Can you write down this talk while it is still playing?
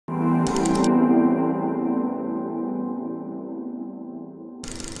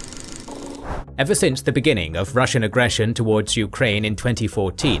Ever since the beginning of Russian aggression towards Ukraine in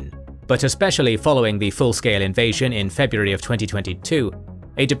 2014, but especially following the full-scale invasion in February of 2022,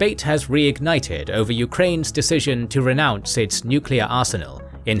 a debate has reignited over Ukraine's decision to renounce its nuclear arsenal,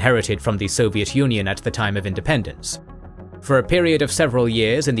 inherited from the Soviet Union at the time of independence. For a period of several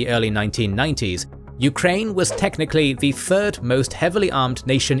years in the early 1990s, Ukraine was technically the third most heavily armed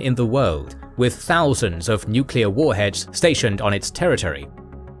nation in the world, with thousands of nuclear warheads stationed on its territory.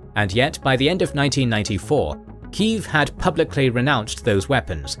 And yet, by the end of 1994, Kyiv had publicly renounced those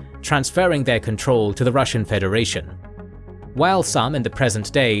weapons, transferring their control to the Russian Federation. While some in the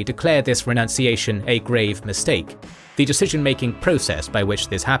present day declare this renunciation a grave mistake, the decision-making process by which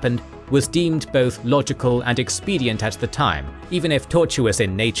this happened was deemed both logical and expedient at the time, even if tortuous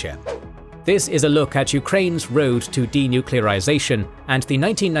in nature. This is a look at Ukraine's road to denuclearization and the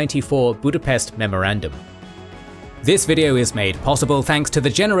 1994 Budapest Memorandum. This video is made possible thanks to the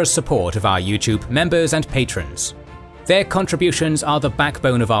generous support of our YouTube members and patrons. Their contributions are the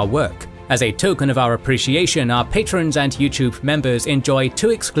backbone of our work. As a token of our appreciation, our patrons and YouTube members enjoy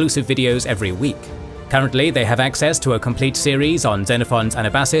 2 exclusive videos every week. Currently, they have access to a complete series on Xenophon's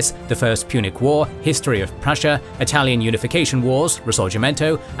Anabasis, the First Punic War, History of Prussia, Italian Unification Wars,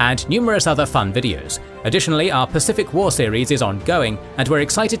 Risorgimento, and numerous other fun videos. Additionally, our Pacific War series is ongoing, and we're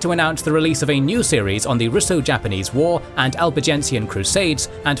excited to announce the release of a new series on the Russo-Japanese War and Albigensian Crusades,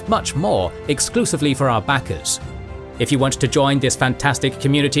 and much more, exclusively for our backers. If you want to join this fantastic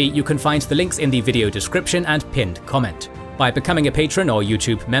community, you can find the links in the video description and pinned comment. By becoming a patron or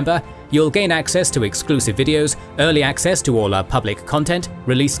YouTube member, you'll gain access to exclusive videos, early access to all our public content,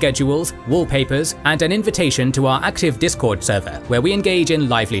 release schedules, wallpapers, and an invitation to our active Discord server, where we engage in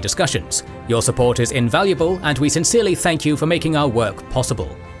lively discussions. Your support is invaluable, and we sincerely thank you for making our work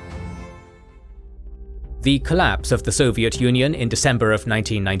possible. The collapse of the Soviet Union in December of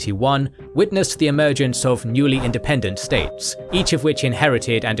 1991 witnessed the emergence of newly independent states, each of which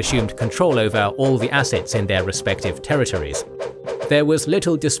inherited and assumed control over all the assets in their respective territories. There was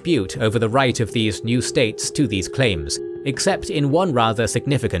little dispute over the right of these new states to these claims, except in one rather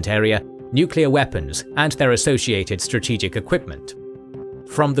significant area: nuclear weapons and their associated strategic equipment.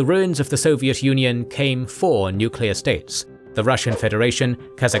 From the ruins of the Soviet Union came 4 nuclear states: the Russian Federation,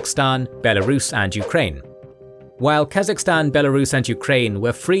 Kazakhstan, Belarus, and Ukraine. While Kazakhstan, Belarus, and Ukraine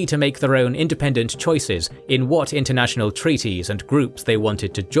were free to make their own independent choices in what international treaties and groups they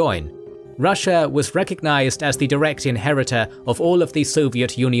wanted to join, Russia was recognized as the direct inheritor of all of the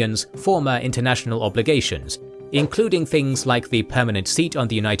Soviet Union's former international obligations, including things like the permanent seat on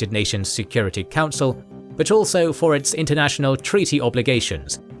the United Nations Security Council, but also for its international treaty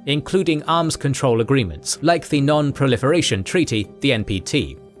obligations, including arms control agreements like the Non-Proliferation Treaty, the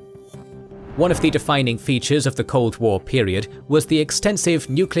NPT. One of the defining features of the Cold War period was the extensive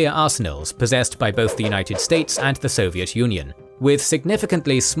nuclear arsenals possessed by both the United States and the Soviet Union, with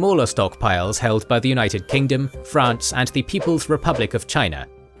significantly smaller stockpiles held by the United Kingdom, France, and the People's Republic of China,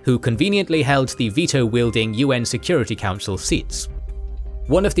 who conveniently held the veto-wielding UN Security Council seats.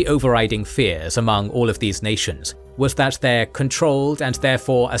 One of the overriding fears among all of these nations was that their controlled and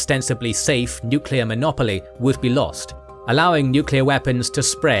therefore ostensibly safe nuclear monopoly would be lost, allowing nuclear weapons to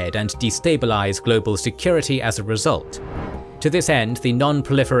spread and destabilize global security as a result. To this end, the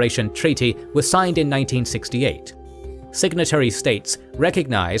Non-Proliferation Treaty was signed in 1968. Signatory states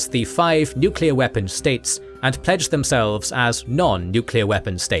recognized the 5 nuclear weapons states and pledged themselves as non-nuclear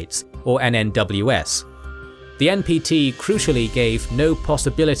weapons states, or NNWS. The NPT crucially gave no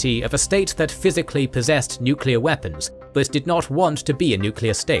possibility of a state that physically possessed nuclear weapons but did not want to be a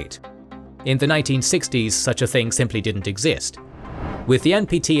nuclear state. In the 1960s, such a thing simply didn't exist. With the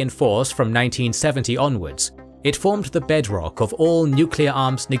NPT in force from 1970 onwards, it formed the bedrock of all nuclear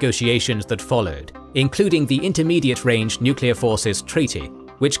arms negotiations that followed, including the Intermediate Range Nuclear Forces Treaty,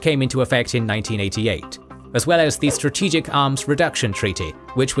 which came into effect in 1988, as well as the Strategic Arms Reduction Treaty,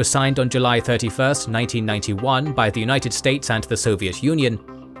 which was signed on July 31, 1991 by the United States and the Soviet Union,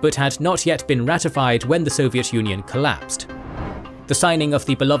 but had not yet been ratified when the Soviet Union collapsed. The signing of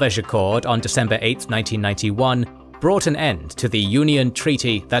the Belovezh Accord on December 8, 1991 brought an end to the Union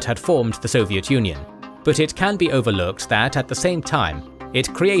Treaty that had formed the Soviet Union, but it can be overlooked that at the same time,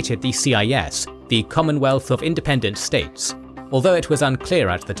 it created the CIS, the Commonwealth of Independent States, although it was unclear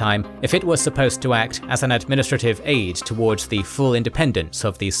at the time if it was supposed to act as an administrative aid towards the full independence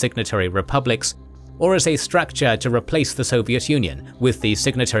of the signatory republics, or as a structure to replace the Soviet Union, with the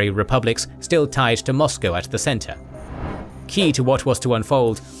signatory republics still tied to Moscow at the center. Key to what was to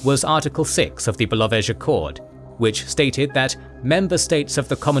unfold was Article 6 of the Belovezh Accord, which stated that member states of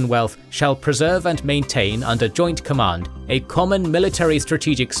the Commonwealth shall preserve and maintain under joint command a common military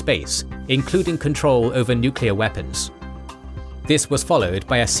strategic space, including control over nuclear weapons. This was followed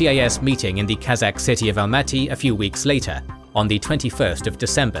by a CIS meeting in the Kazakh city of Almaty a few weeks later, on the 21st of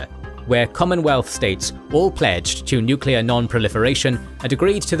December, where Commonwealth states all pledged to nuclear non-proliferation and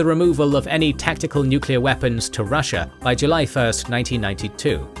agreed to the removal of any tactical nuclear weapons to Russia by July 1,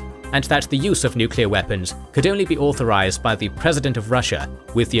 1992, and that the use of nuclear weapons could only be authorized by the President of Russia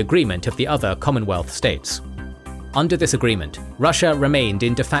with the agreement of the other Commonwealth states. Under this agreement, Russia remained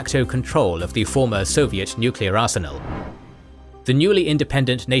in de facto control of the former Soviet nuclear arsenal. The newly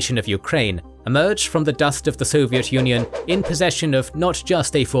independent nation of Ukraine emerged from the dust of the Soviet Union in possession of not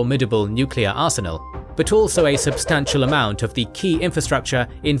just a formidable nuclear arsenal, but also a substantial amount of the key infrastructure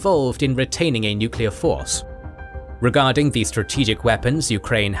involved in retaining a nuclear force. Regarding the strategic weapons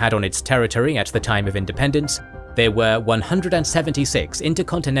Ukraine had on its territory at the time of independence, there were 176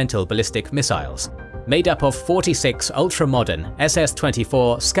 intercontinental ballistic missiles, made up of 46 ultra-modern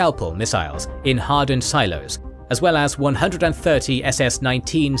SS-24 Scalpel missiles in hardened silos, as well as 130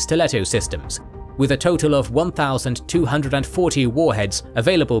 SS-19 Stiletto systems, with a total of 1,240 warheads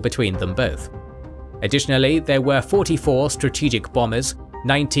available between them both. Additionally, there were 44 strategic bombers,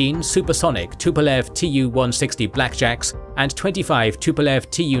 19 supersonic Tupolev Tu-160 Blackjacks, and 25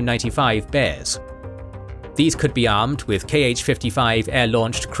 Tupolev Tu-95 Bears. These could be armed with Kh-55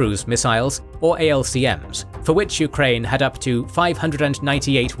 air-launched cruise missiles, or ALCMs, for which Ukraine had up to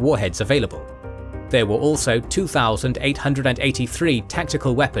 598 warheads available. There were also 2,883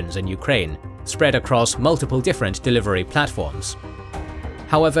 tactical weapons in Ukraine, spread across multiple different delivery platforms.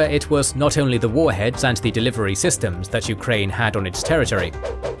 However, it was not only the warheads and the delivery systems that Ukraine had on its territory.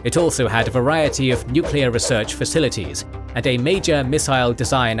 It also had a variety of nuclear research facilities and a major missile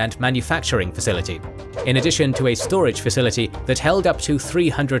design and manufacturing facility, in addition to a storage facility that held up to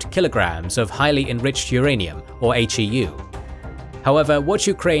 300 kilograms of highly enriched uranium, or HEU. However, what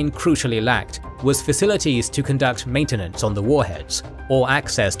Ukraine crucially lacked was facilities to conduct maintenance on the warheads, or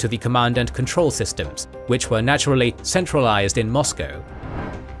access to the command and control systems, which were naturally centralized in Moscow.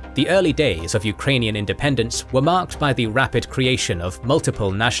 The early days of Ukrainian independence were marked by the rapid creation of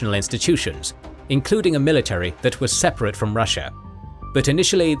multiple national institutions, including a military that was separate from Russia. But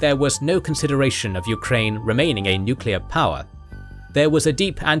initially there was no consideration of Ukraine remaining a nuclear power. There was a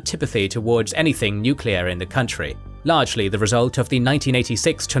deep antipathy towards anything nuclear in the country, largely the result of the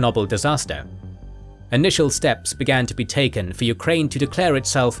 1986 Chernobyl disaster. Initial steps began to be taken for Ukraine to declare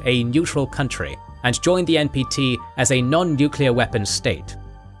itself a neutral country and join the NPT as a non-nuclear weapons state.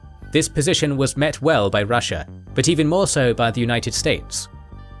 This position was met well by Russia, but even more so by the United States.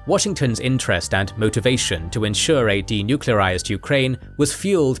 Washington's interest and motivation to ensure a denuclearized Ukraine was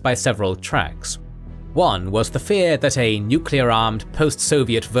fueled by several tracks. One was the fear that a nuclear-armed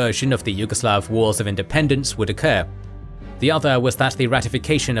post-Soviet version of the Yugoslav Wars of Independence would occur. The other was that the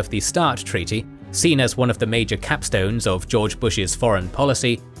ratification of the START Treaty, seen as one of the major capstones of George Bush's foreign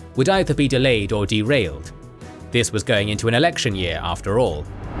policy, would either be delayed or derailed. This was going into an election year after all.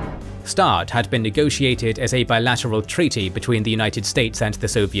 START had been negotiated as a bilateral treaty between the United States and the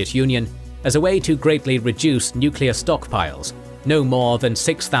Soviet Union as a way to greatly reduce nuclear stockpiles, no more than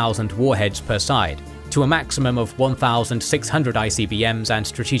 6,000 warheads per side, to a maximum of 1,600 ICBMs and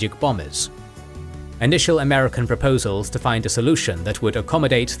strategic bombers. Initial American proposals to find a solution that would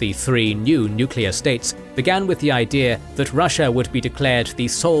accommodate the three new nuclear states began with the idea that Russia would be declared the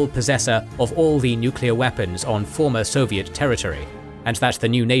sole possessor of all the nuclear weapons on former Soviet territory, and that the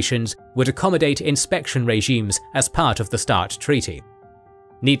new nations would accommodate inspection regimes as part of the START Treaty.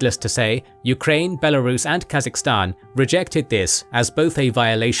 Needless to say, Ukraine, Belarus and Kazakhstan rejected this as both a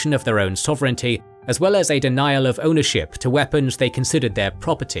violation of their own sovereignty as well as a denial of ownership to weapons they considered their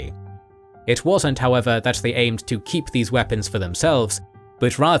property. It wasn't, however, that they aimed to keep these weapons for themselves,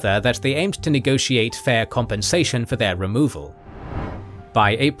 but rather that they aimed to negotiate fair compensation for their removal.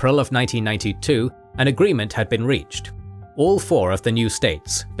 By April of 1992, an agreement had been reached. All four of the new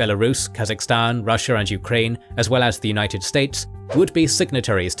states, Belarus, Kazakhstan, Russia and Ukraine, as well as the United States, would be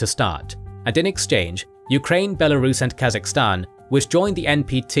signatories to START, and in exchange, Ukraine, Belarus and Kazakhstan would join the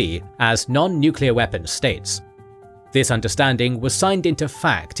NPT as non-nuclear weapons states. This understanding was signed into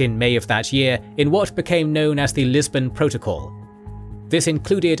fact in May of that year in what became known as the Lisbon Protocol. This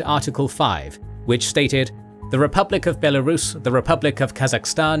included Article 5, which stated, "The Republic of Belarus, the Republic of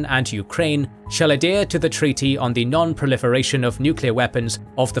Kazakhstan and Ukraine shall adhere to the Treaty on the Non-Proliferation of Nuclear Weapons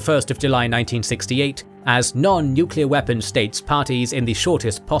of the 1st of July 1968 as non-nuclear weapons states parties in the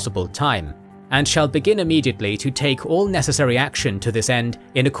shortest possible time, and shall begin immediately to take all necessary action to this end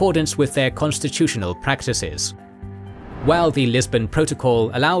in accordance with their constitutional practices." While the Lisbon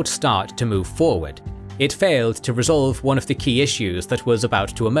Protocol allowed START to move forward, it failed to resolve one of the key issues that was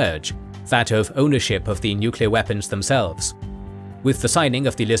about to emerge, that of ownership of the nuclear weapons themselves. With the signing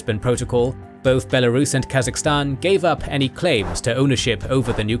of the Lisbon Protocol, both Belarus and Kazakhstan gave up any claims to ownership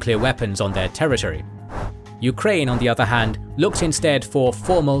over the nuclear weapons on their territory. Ukraine, on the other hand, looked instead for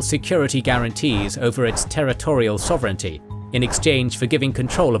formal security guarantees over its territorial sovereignty in exchange for giving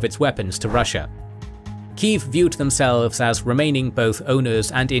control of its weapons to Russia. Kyiv viewed themselves as remaining both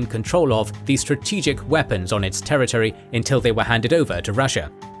owners and in control of the strategic weapons on its territory until they were handed over to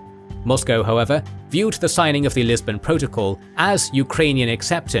Russia. Moscow, however, viewed the signing of the Lisbon Protocol as Ukrainian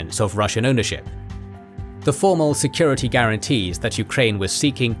acceptance of Russian ownership. The formal security guarantees that Ukraine was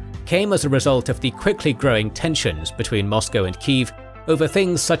seeking came as a result of the quickly growing tensions between Moscow and Kyiv over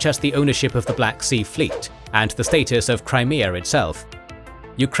things such as the ownership of the Black Sea Fleet and the status of Crimea itself.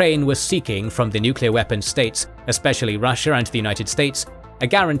 Ukraine was seeking from the nuclear weapon states, especially Russia and the United States, a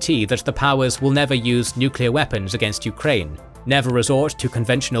guarantee that the powers will never use nuclear weapons against Ukraine, never resort to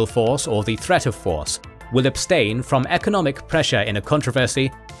conventional force or the threat of force, will abstain from economic pressure in a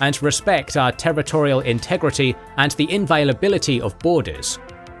controversy, and respect our territorial integrity and the inviolability of borders.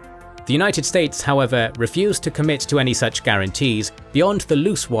 The United States, however, refused to commit to any such guarantees beyond the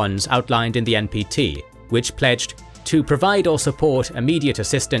loose ones outlined in the NPT, which pledged to provide or support immediate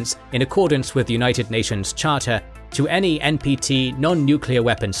assistance in accordance with the United Nations Charter to any NPT non-nuclear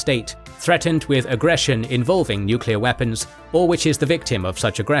weapon state threatened with aggression involving nuclear weapons or which is the victim of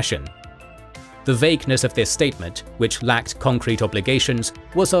such aggression. The vagueness of this statement, which lacked concrete obligations,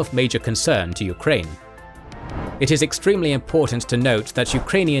 was of major concern to Ukraine. It is extremely important to note that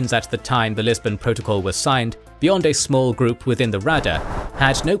Ukrainians at the time the Lisbon Protocol was signed, beyond a small group within the Rada,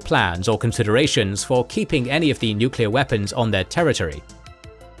 had no plans or considerations for keeping any of the nuclear weapons on their territory.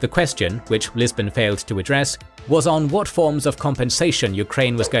 The question, which Lisbon failed to address, was on what forms of compensation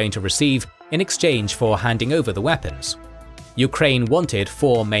Ukraine was going to receive in exchange for handing over the weapons. Ukraine wanted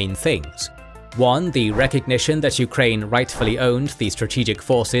four main things. 1. The recognition that Ukraine rightfully owned the strategic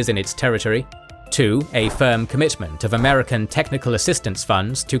forces in its territory. 2. A firm commitment of American technical assistance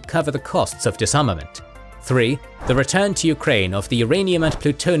funds to cover the costs of disarmament. 3. The return to Ukraine of the uranium and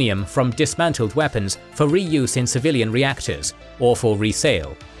plutonium from dismantled weapons for reuse in civilian reactors or for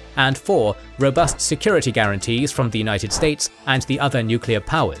resale. And 4. Robust security guarantees from the United States and the other nuclear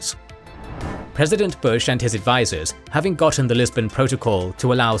powers. President Bush and his advisors, having gotten the Lisbon Protocol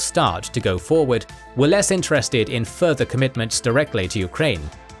to allow START to go forward, were less interested in further commitments directly to Ukraine,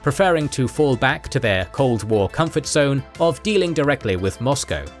 preferring to fall back to their Cold War comfort zone of dealing directly with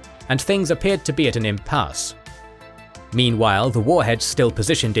Moscow, and things appeared to be at an impasse. Meanwhile, the warheads still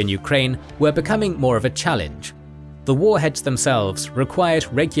positioned in Ukraine were becoming more of a challenge. The warheads themselves required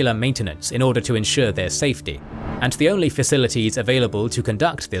regular maintenance in order to ensure their safety, and the only facilities available to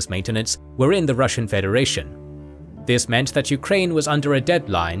conduct this maintenance were in the Russian Federation. This meant that Ukraine was under a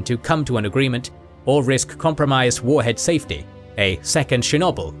deadline to come to an agreement or risk compromised warhead safety, a second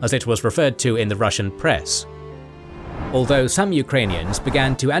Chernobyl as it was referred to in the Russian press. Although some Ukrainians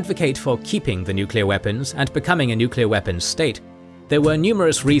began to advocate for keeping the nuclear weapons and becoming a nuclear weapons state, there were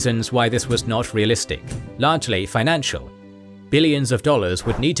numerous reasons why this was not realistic, largely financial. Billions of dollars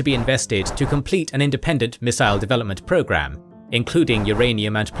would need to be invested to complete an independent missile development program, including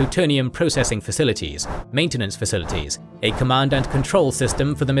uranium and plutonium processing facilities, maintenance facilities, a command and control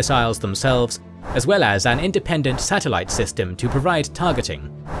system for the missiles themselves, as well as an independent satellite system to provide targeting.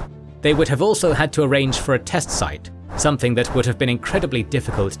 They would have also had to arrange for a test site, something that would have been incredibly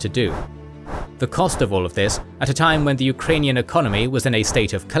difficult to do. The cost of all of this, at a time when the Ukrainian economy was in a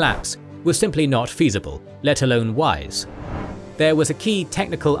state of collapse, was simply not feasible, let alone wise. There was a key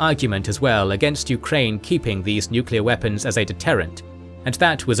technical argument as well against Ukraine keeping these nuclear weapons as a deterrent, and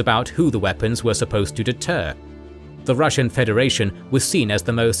that was about who the weapons were supposed to deter. The Russian Federation was seen as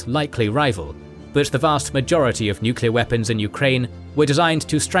the most likely rival, but the vast majority of nuclear weapons in Ukraine were designed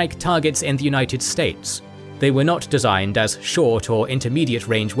to strike targets in the United States. They were not designed as short or intermediate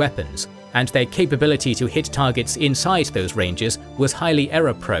range weapons, and their capability to hit targets inside those ranges was highly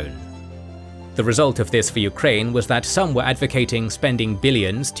error-prone. The result of this for Ukraine was that some were advocating spending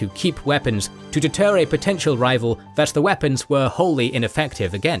billions to keep weapons to deter a potential rival that the weapons were wholly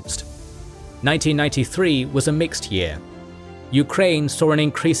ineffective against. 1993 was a mixed year. Ukraine saw an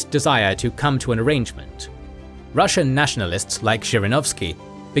increased desire to come to an arrangement. Russian nationalists like Zhirinovsky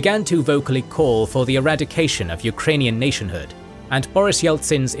began to vocally call for the eradication of Ukrainian nationhood, and Boris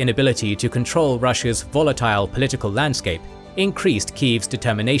Yeltsin's inability to control Russia's volatile political landscape increased Kyiv's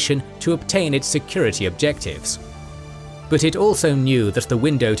determination to obtain its security objectives. But it also knew that the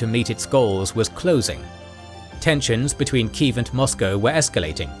window to meet its goals was closing. tensions between Kyiv and Moscow were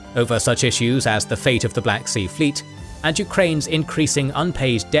escalating over such issues as the fate of the Black Sea Fleet and Ukraine's increasing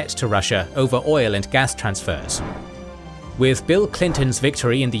unpaid debt to Russia over oil and gas transfers. With Bill Clinton's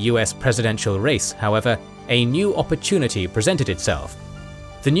victory in the US presidential race, however, a new opportunity presented itself.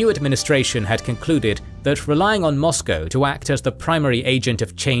 The new administration had concluded that relying on Moscow to act as the primary agent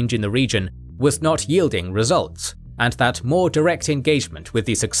of change in the region was not yielding results, and that more direct engagement with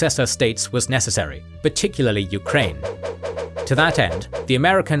the successor states was necessary, particularly Ukraine. To that end, the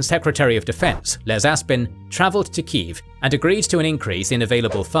American Secretary of Defense, Les Aspin, traveled to Kyiv and agreed to an increase in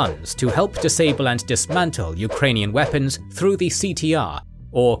available funds to help disable and dismantle Ukrainian weapons through the CTR,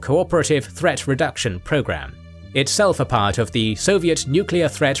 or Cooperative Threat Reduction Program, itself a part of the Soviet Nuclear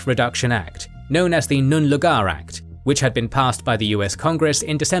Threat Reduction Act, known as the Nunlugar Act, which had been passed by the US Congress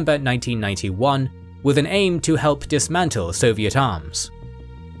in December 1991 with an aim to help dismantle Soviet arms.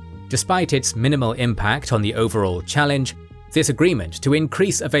 Despite its minimal impact on the overall challenge, this agreement to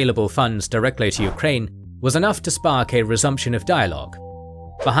increase available funds directly to Ukraine was enough to spark a resumption of dialogue.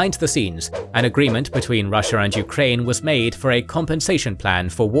 Behind the scenes, an agreement between Russia and Ukraine was made for a compensation plan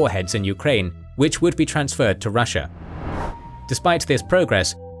for warheads in Ukraine, which would be transferred to Russia. Despite this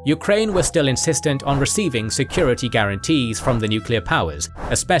progress, Ukraine was still insistent on receiving security guarantees from the nuclear powers,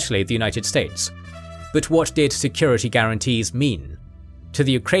 especially the United States. But what did security guarantees mean? To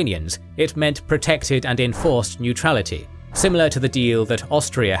the Ukrainians, it meant protected and enforced neutrality, similar to the deal that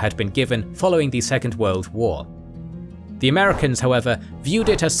Austria had been given following the Second World War. The Americans, however, viewed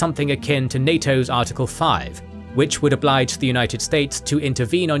it as something akin to NATO's Article 5, which would oblige the United States to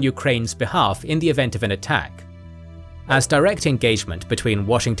intervene on Ukraine's behalf in the event of an attack. As direct engagement between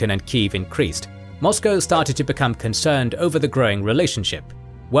Washington and Kyiv increased, Moscow started to become concerned over the growing relationship,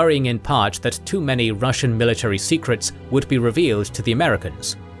 worrying in part that too many Russian military secrets would be revealed to the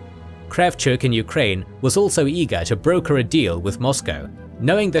Americans. Kravchuk in Ukraine was also eager to broker a deal with Moscow,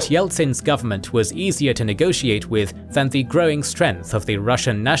 knowing that Yeltsin's government was easier to negotiate with than the growing strength of the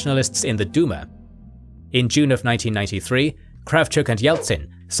Russian nationalists in the Duma. In June of 1993, Kravchuk and Yeltsin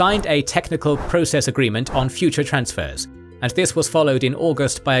signed a technical process agreement on future transfers, and this was followed in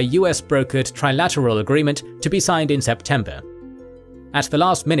August by a US-brokered trilateral agreement to be signed in September. At the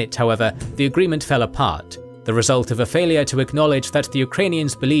last minute, however, the agreement fell apart, the result of a failure to acknowledge that the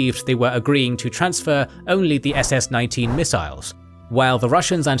Ukrainians believed they were agreeing to transfer only the SS-19 missiles, while the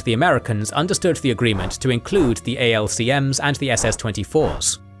Russians and the Americans understood the agreement to include the ALCMs and the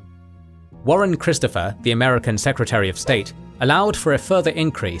SS-24s. Warren Christopher, the American Secretary of State, allowed for a further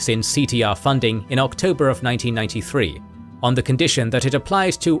increase in CTR funding in October of 1993, on the condition that it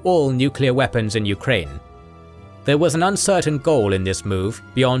applied to all nuclear weapons in Ukraine. There was an uncertain goal in this move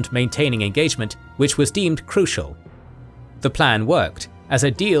beyond maintaining engagement, which was deemed crucial. The plan worked, as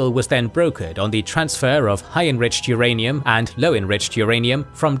a deal was then brokered on the transfer of high-enriched uranium and low-enriched uranium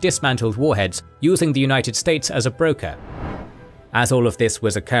from dismantled warheads, using the United States as a broker. As all of this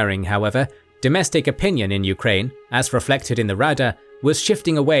was occurring, however, domestic opinion in Ukraine, as reflected in the Rada, was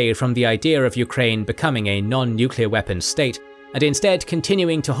shifting away from the idea of Ukraine becoming a non-nuclear weapons state, and instead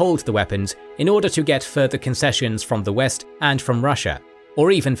continuing to hold the weapons in order to get further concessions from the West and from Russia,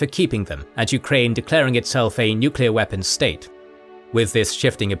 or even for keeping them, and Ukraine declaring itself a nuclear weapons state. With this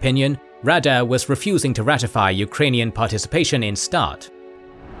shifting opinion, Rada was refusing to ratify Ukrainian participation in START.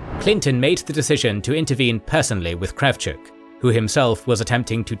 Clinton made the decision to intervene personally with Kravchuk, who himself was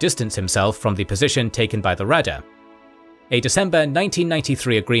attempting to distance himself from the position taken by the Rada. A December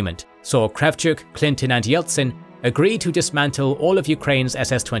 1993 agreement saw Kravchuk, Clinton and Yeltsin agree to dismantle all of Ukraine's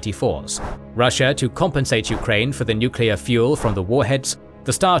SS-24s, Russia to compensate Ukraine for the nuclear fuel from the warheads,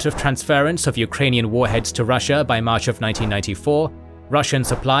 the start of transference of Ukrainian warheads to Russia by March of 1994, Russian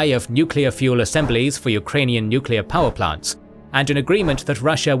supply of nuclear fuel assemblies for Ukrainian nuclear power plants, and an agreement that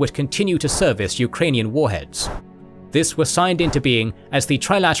Russia would continue to service Ukrainian warheads. This was signed into being as the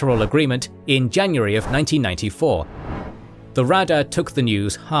Trilateral Agreement in January of 1994. The Rada took the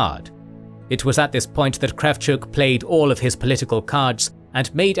news hard. It was at this point that Kravchuk played all of his political cards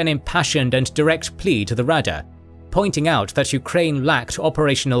and made an impassioned and direct plea to the Rada, pointing out that Ukraine lacked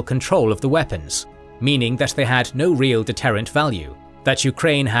operational control of the weapons, meaning that they had no real deterrent value, that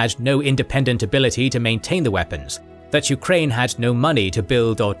Ukraine had no independent ability to maintain the weapons, that Ukraine had no money to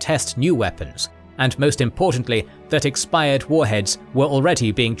build or test new weapons, and most importantly, that expired warheads were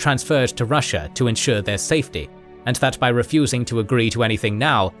already being transferred to Russia to ensure their safety, and that by refusing to agree to anything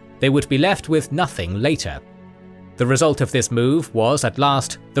now, they would be left with nothing later. The result of this move was, at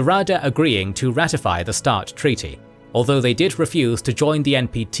last, the Rada agreeing to ratify the START Treaty, although they did refuse to join the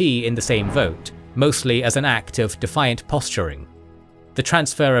NPT in the same vote, mostly as an act of defiant posturing. The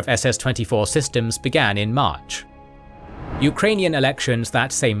transfer of SS-24 systems began in March. Ukrainian elections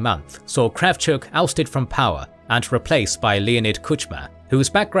that same month saw Kravchuk ousted from power and replaced by Leonid Kuchma, whose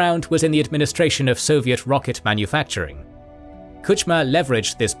background was in the administration of Soviet rocket manufacturing. Kuchma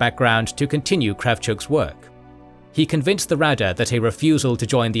leveraged this background to continue Kravchuk's work. He convinced the Rada that a refusal to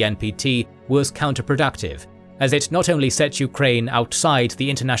join the NPT was counterproductive, as it not only set Ukraine outside the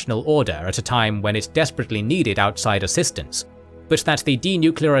international order at a time when it desperately needed outside assistance, but that the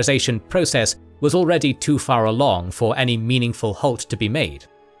denuclearization process was already too far along for any meaningful halt to be made.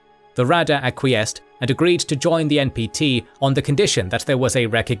 The Rada acquiesced and agreed to join the NPT on the condition that there was a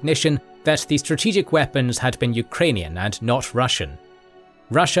recognition that the strategic weapons had been Ukrainian and not Russian.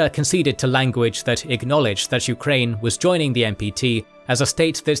 Russia conceded to language that acknowledged that Ukraine was joining the NPT as a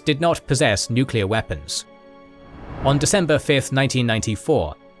state that did not possess nuclear weapons. On December 5,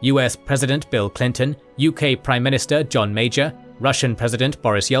 1994, US President Bill Clinton, UK Prime Minister John Major, Russian President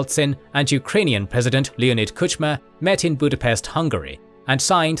Boris Yeltsin, and Ukrainian President Leonid Kuchma met in Budapest, Hungary, and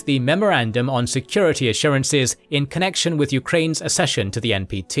signed the Memorandum on Security Assurances in connection with Ukraine's accession to the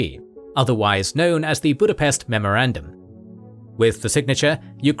NPT, otherwise known as the Budapest Memorandum. With the signature,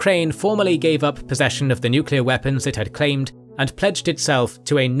 Ukraine formally gave up possession of the nuclear weapons it had claimed and pledged itself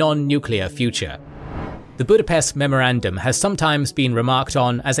to a non-nuclear future. The Budapest Memorandum has sometimes been remarked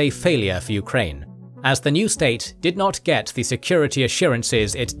on as a failure for Ukraine, as the new state did not get the security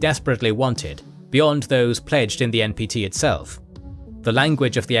assurances it desperately wanted, beyond those pledged in the NPT itself. The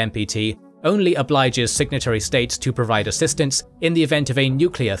language of the NPT only obliges signatory states to provide assistance in the event of a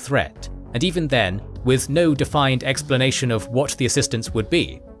nuclear threat, and even then, with no defined explanation of what the assistance would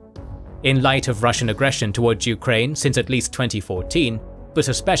be. In light of Russian aggression towards Ukraine since at least 2014, but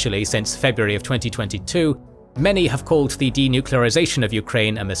especially since February of 2022, many have called the denuclearization of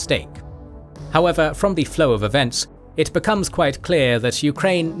Ukraine a mistake. However, from the flow of events, it becomes quite clear that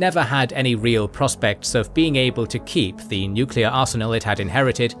Ukraine never had any real prospects of being able to keep the nuclear arsenal it had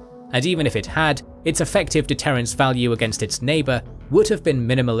inherited, and even if it had, its effective deterrence value against its neighbour would have been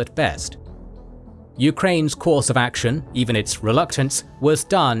minimal at best. Ukraine's course of action, even its reluctance, was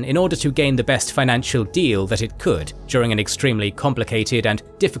done in order to gain the best financial deal that it could during an extremely complicated and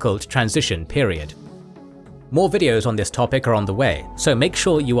difficult transition period. More videos on this topic are on the way, so make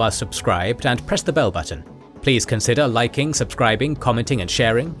sure you are subscribed and press the bell button. Please consider liking, subscribing, commenting and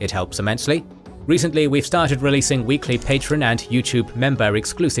sharing, it helps immensely. Recently we've started releasing weekly Patreon and YouTube member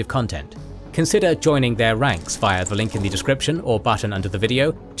exclusive content. Consider joining their ranks via the link in the description or button under the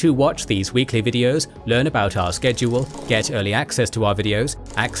video to watch these weekly videos, learn about our schedule, get early access to our videos,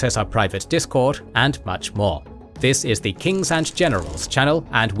 access our private Discord, and much more. This is the Kings and Generals channel,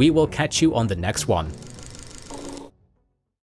 and we will catch you on the next one.